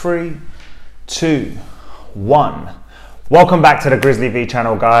3, 2, 1. Welcome back to the Grizzly V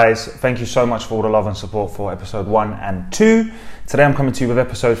channel, guys. Thank you so much for all the love and support for episode 1 and 2. Today I'm coming to you with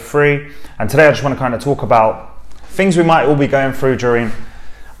episode 3, and today I just want to kind of talk about things we might all be going through during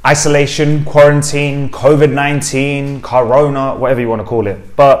isolation, quarantine, COVID-19, Corona, whatever you want to call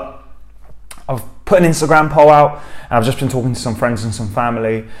it. But I've put an Instagram poll out, and I've just been talking to some friends and some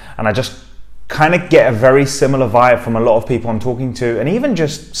family, and I just kind of get a very similar vibe from a lot of people I'm talking to, and even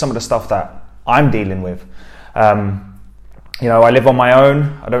just some of the stuff that I'm dealing with. You know, I live on my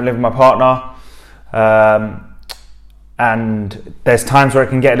own. I don't live with my partner. And there's times where it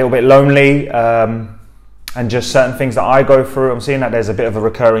can get a little bit lonely, and just certain things that I go through. I'm seeing that there's a bit of a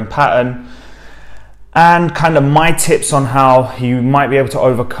recurring pattern, and kind of my tips on how you might be able to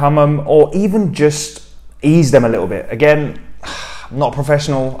overcome them, or even just ease them a little bit. Again, I'm not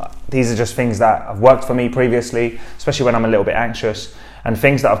professional. These are just things that have worked for me previously, especially when I'm a little bit anxious, and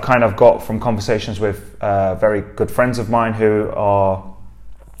things that I've kind of got from conversations with very good friends of mine who are,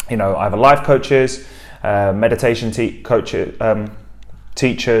 you know, either life coaches, meditation teachers,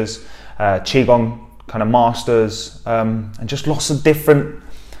 Qigong kind of masters, and just lots of different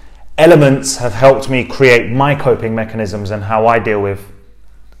elements have helped me create my coping mechanisms and how I deal with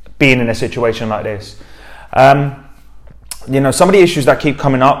being in a situation like this. You know, some of the issues that keep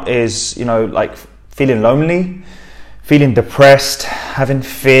coming up is, you know, like feeling lonely, feeling depressed, having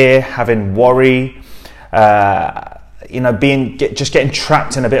fear, having worry, you know, just getting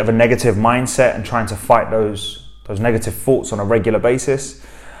trapped in a bit of a negative mindset and trying to fight those negative thoughts on a regular basis.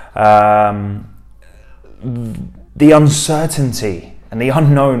 The uncertainty and the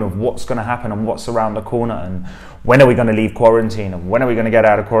unknown of what's going to happen and what's around the corner, and when are we going to leave quarantine, and when are we going to get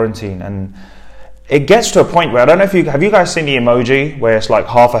out of quarantine. And it gets to a point where, I don't know if have you guys seen the emoji where it's like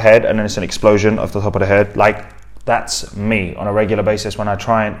half a head and then it's an explosion off the top of the head? Like, that's me on a regular basis when I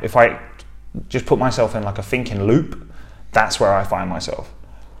try and, if I just put myself in like a thinking loop, that's where I find myself.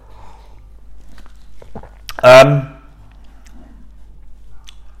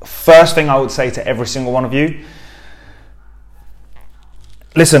 First thing I would say to every single one of you,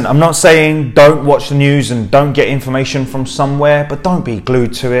 listen, I'm not saying don't watch the news and don't get information from somewhere, but don't be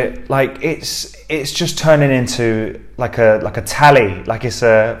glued to it. Like, it's just turning into like a tally, like it's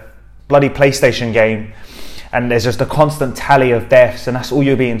a bloody PlayStation game, and there's just a constant tally of deaths, and that's all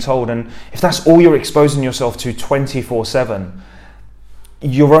you're being told. And if that's all you're exposing yourself to 24/7,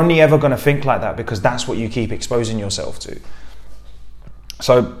 you're only ever going to think like that because that's what you keep exposing yourself to.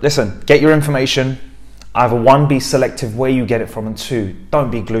 So listen, get your information. Either 1, be selective where you get it from, and 2, don't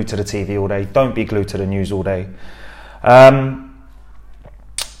be glued to the TV all day. Don't be glued to the news all day.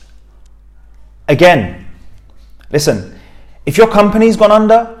 Again, listen, if your company's gone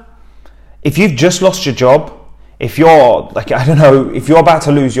under, if you've just lost your job, if you're like, I don't know, if you're about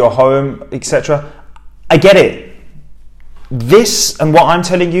to lose your home, etc., I get it. This and what I'm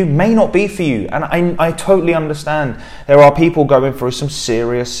telling you may not be for you, and I totally understand. There are people going through some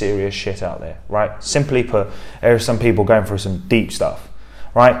serious shit out there, right? Simply put, there are some people going through some deep stuff,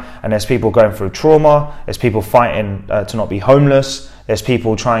 right? And there's people going through trauma, there's people fighting to not be homeless, there's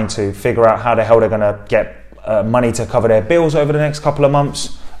people trying to figure out how the hell they're going to get money to cover their bills over the next couple of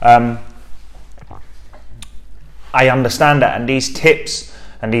months. I understand that, and these tips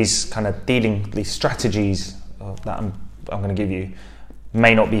and these kind of these strategies that I'm going to give you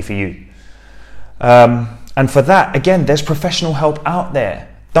may not be for you. And for that, again, there's professional help out there.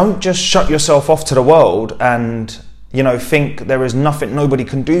 Don't just shut yourself off to the world and, you know, think there is nothing nobody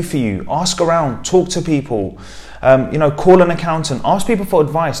can do for you. Ask around, talk to people, you know, call an accountant, ask people for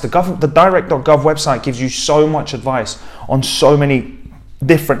advice. The direct.gov website gives you so much advice on so many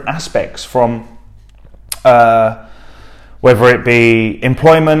different aspects, from whether it be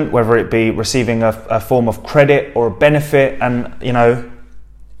employment, whether it be receiving a form of credit or a benefit. And, you know,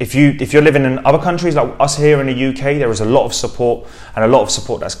 if you're living in other countries like us here in the UK, there is a lot of support, and a lot of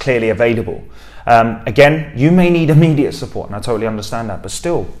support that's clearly available. Again, you may need immediate support, and I totally understand that, but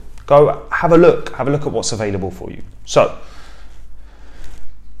still, go have a look at what's available for you. So,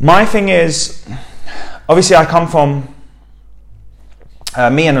 my thing is, obviously I come from,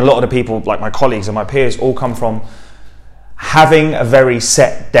 me and a lot of the people, like my colleagues and my peers, all come from having a very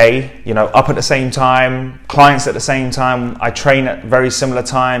set day, you know, up at the same time, clients at the same time. I train at very similar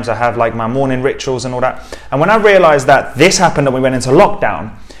times. I have like my morning rituals and all that. And when I realized that this happened and we went into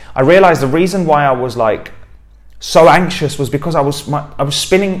lockdown, I realized the reason why I was like so anxious was because I was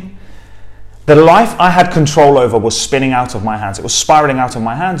spinning. The life I had control over was spinning out of my hands. It was spiraling out of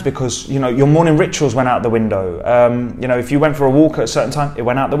my hands because, you know, your morning rituals went out the window. You know, if you went for a walk at a certain time, it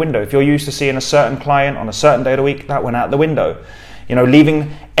went out the window. If you're used to seeing a certain client on a certain day of the week, that went out the window.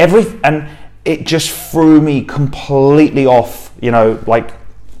 leaving and it just threw me completely off, like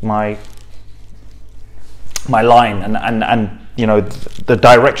my line and the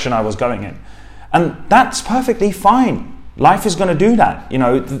direction I was going in. And that's perfectly fine. Life is going to do that.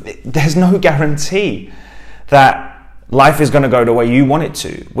 There's no guarantee that life is going to go the way you want it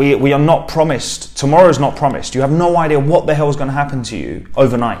to. We are not promised. Tomorrow's not promised. You have no idea what the hell is going to happen to you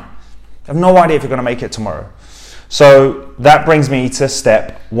overnight. You have no idea if you're going to make it tomorrow. So that brings me to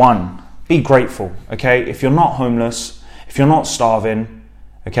step 1. Be grateful, okay? If you're not homeless, if you're not starving,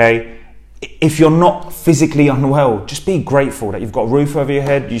 okay? If you're not physically unwell, just be grateful that you've got a roof over your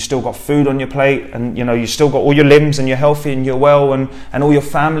head, you still got food on your plate, and you still got all your limbs, and you're healthy and you're well, and all your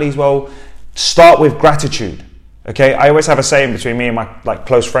family's well. Start with gratitude. Okay, I always have a saying between me and my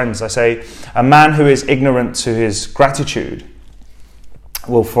close friends. I say, a man who is ignorant to his gratitude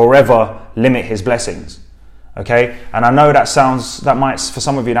will forever limit his blessings. Okay, and I know that might, for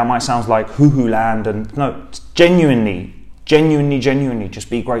some of you, that might sound like hoo-hoo land, and no, genuinely, just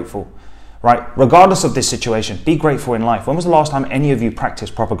be grateful. Right, regardless of this situation, be grateful in life. When was the last time any of you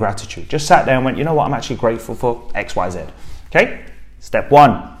practiced proper gratitude? Just sat there and went, you know what, I'm actually grateful for X, Y, Z. Okay, step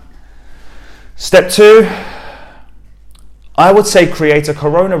 1. Step 2, I would say create a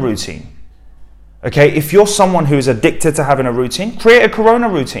Corona routine. Okay, if you're someone who is addicted to having a routine, create a Corona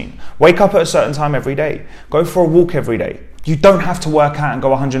routine. Wake up at a certain time every day. Go for a walk every day. You don't have to work out and go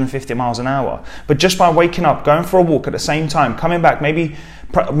 150 miles an hour. But just by waking up, going for a walk at the same time, coming back, maybe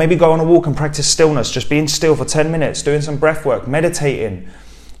go on a walk and practice stillness, just being still for 10 minutes, doing some breath work, meditating,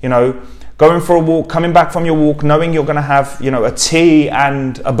 going for a walk, coming back from your walk, knowing you're going to have, a tea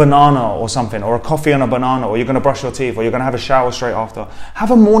and a banana or something, or a coffee and a banana, or you're going to brush your teeth, or you're going to have a shower straight after. Have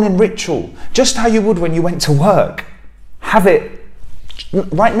a morning ritual, just how you would when you went to work. Have it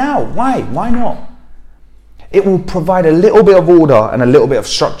right now. Why? Why not? It will provide a little bit of order and a little bit of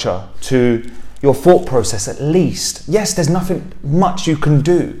structure to your thought process at least. Yes, there's nothing much you can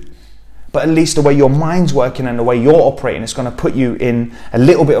do, but at least the way your mind's working and the way you're operating is going to put you in a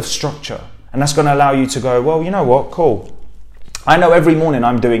little bit of structure. And that's going to allow you to go, well, you know what, cool. I know every morning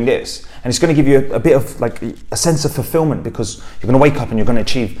I'm doing this. And it's going to give you a bit of a sense of fulfillment, because you're going to wake up and you're going to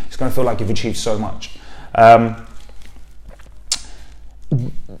achieve. It's going to feel like you've achieved so much.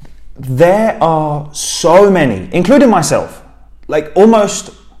 There are so many, including myself, I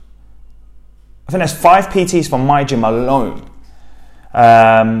think there's 5 PTs from my gym alone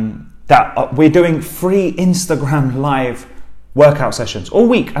that we're doing free Instagram live workout sessions all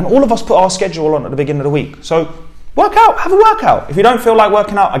week, and all of us put our schedule on at the beginning of the week. So work out, have a workout. If you don't feel like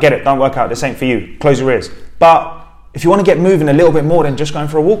working out, I get it, don't work out, this ain't for you, close your ears. But if you want to get moving a little bit more than just going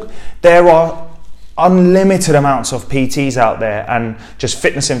for a walk, there are unlimited amounts of PTs out there and just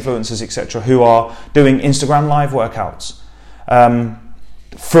fitness influencers, etc., who are doing Instagram live workouts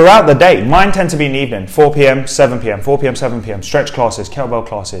throughout the day. Mine tend to be in the evening, 4 p.m, 7 p.m, 4 p.m, 7 p.m, stretch classes, kettlebell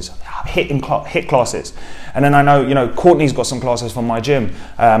classes, HIIT classes. And then I know, Courtney's got some classes from my gym.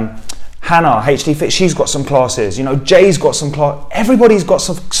 Hannah, HD Fit, she's got some classes. Jay's got some class. Everybody's got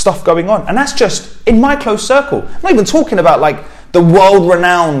some stuff going on. And that's just in my close circle. I'm not even talking about the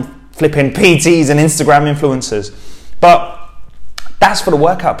world-renowned flipping PTs and Instagram influencers. But that's for the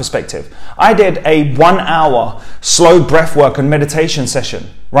workout perspective. I did a 1-hour slow breath work and meditation session,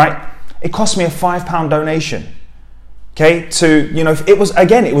 right? It cost me a £5 donation. Okay, it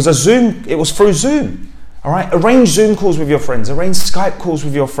was a Zoom, it was through Zoom. All right, arrange Zoom calls with your friends, arrange Skype calls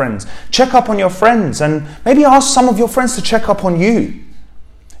with your friends, check up on your friends, and maybe ask some of your friends to check up on you.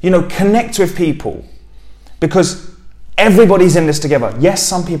 Connect with people, because everybody's in this together. Yes,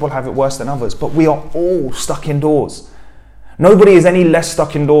 some people have it worse than others, but we are all stuck indoors. Nobody is any less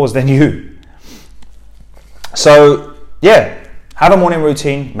stuck indoors than you. So, yeah, have a morning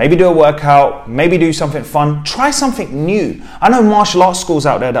routine, maybe do a workout, maybe do something fun, try something new. I know martial arts schools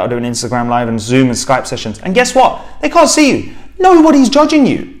out there that are doing Instagram live and Zoom and Skype sessions, and guess what? They can't see you. Nobody's judging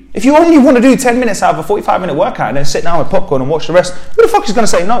you. If you only want to do 10 minutes out of a 45-minute workout and then sit down with popcorn and watch the rest, who the fuck is going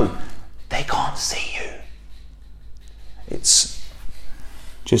to say no? They can't see you. It's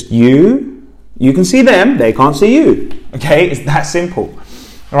just you. You can see them, they can't see you. Okay, it's that simple.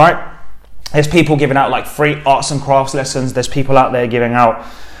 All right. There's people giving out free arts and crafts lessons. There's people out there giving out,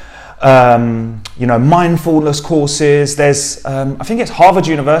 mindfulness courses. There's, I think it's Harvard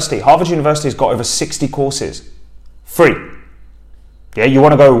University. Harvard University's got over 60 courses, free. Yeah, you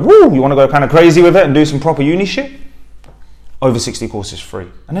want to go, you want to go kind of crazy with it and do some proper uni shit? Over 60 courses free.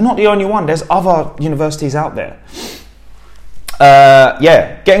 And they're not the only one. There's other universities out there.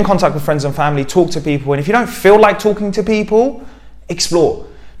 Get in contact with friends and family, talk to people, and if you don't feel like talking to people, explore.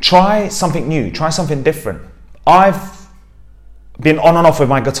 Try something new, try something different. I've been on and off with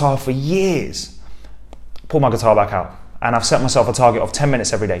my guitar for years. Pull my guitar back out. And I've set myself a target of 10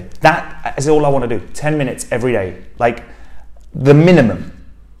 minutes every day. That is all I want to do. 10 minutes every day. Like the minimum.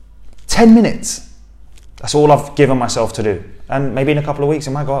 10 minutes. That's all I've given myself to do. And maybe in a couple of weeks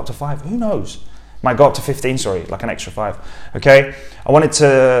it might go up to 5. Who knows? It might go up to 15, sorry, like an extra 5. Okay? I wanted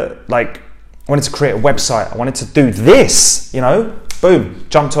to create a website. I wanted to do this, you know? Boom.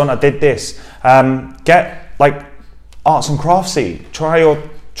 Jumped on, I did this. Get like arts and craftsy.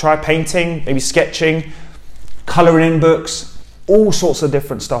 Try painting, maybe sketching, colouring in books, all sorts of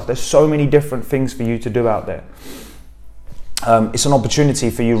different stuff. There's so many different things for you to do out there. It's an opportunity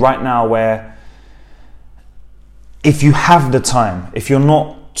for you right now where if you have the time, if you're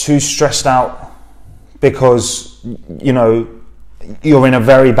not too stressed out because, you know, you're in a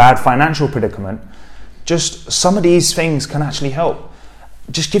very bad financial predicament, just some of these things can actually help.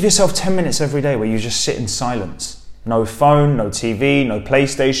 Just give yourself 10 minutes every day where you just sit in silence. No phone, no TV, no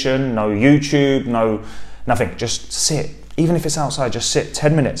PlayStation, no YouTube, no nothing. Just sit. Even if it's outside, just sit.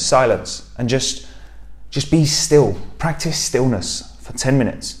 10 minutes, silence, and just be still. Practice stillness for 10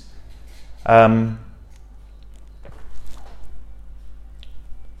 minutes.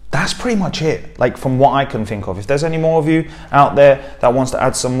 That's pretty much it, like from what I can think of. If there's any more of you out there that wants to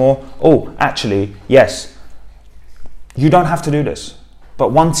add some more, oh, actually, yes, you don't have to do this.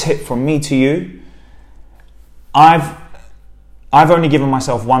 But one tip from me to you, I've only given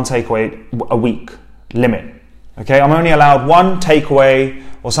myself one takeaway a week limit. Okay, I'm only allowed one takeaway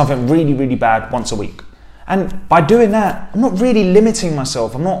or something really, really bad once a week. And by doing that, I'm not really limiting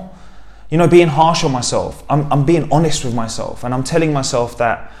myself. I'm not, you know, being harsh on myself. I'm being honest with myself, and I'm telling myself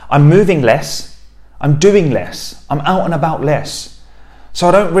that I'm moving less, I'm doing less, I'm out and about less. So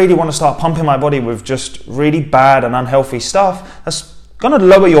I don't really want to start pumping my body with just really bad and unhealthy stuff. That's going to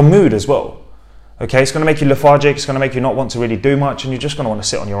lower your mood as well. Okay, it's going to make you lethargic, it's going to make you not want to really do much, and you're just going to want to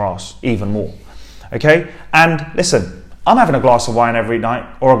sit on your ass even more. Okay, and listen, I'm having a glass of wine every night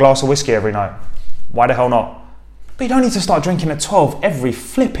or a glass of whiskey every night. Why the hell not? But you don't need to start drinking at 12 every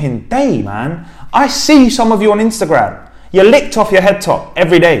flipping day, man. I see some of you on Instagram. You're licked off your head top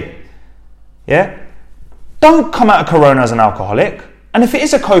every day. Yeah? Don't come out of Corona as an alcoholic. And if it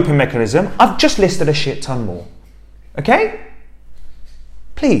is a coping mechanism, I've just listed a shit ton more. Okay?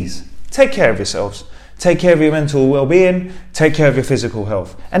 Please, take care of yourselves. Take care of your mental well-being. Take care of your physical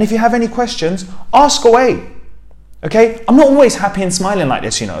health. And if you have any questions, ask away. Okay? I'm not always happy and smiling like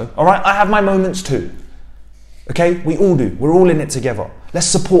this, you know. All right? I have my moments too. Okay? We all do. We're all in it together. Let's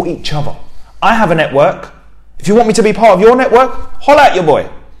support each other. I have a network. If you want me to be part of your network, holla at your boy.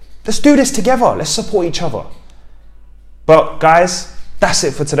 Let's do this together. Let's support each other. But guys, that's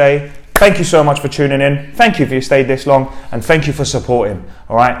it for today. Thank you so much for tuning in. Thank you if you stayed this long, and thank you for supporting.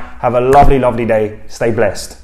 All right? Have a lovely, lovely day. Stay blessed.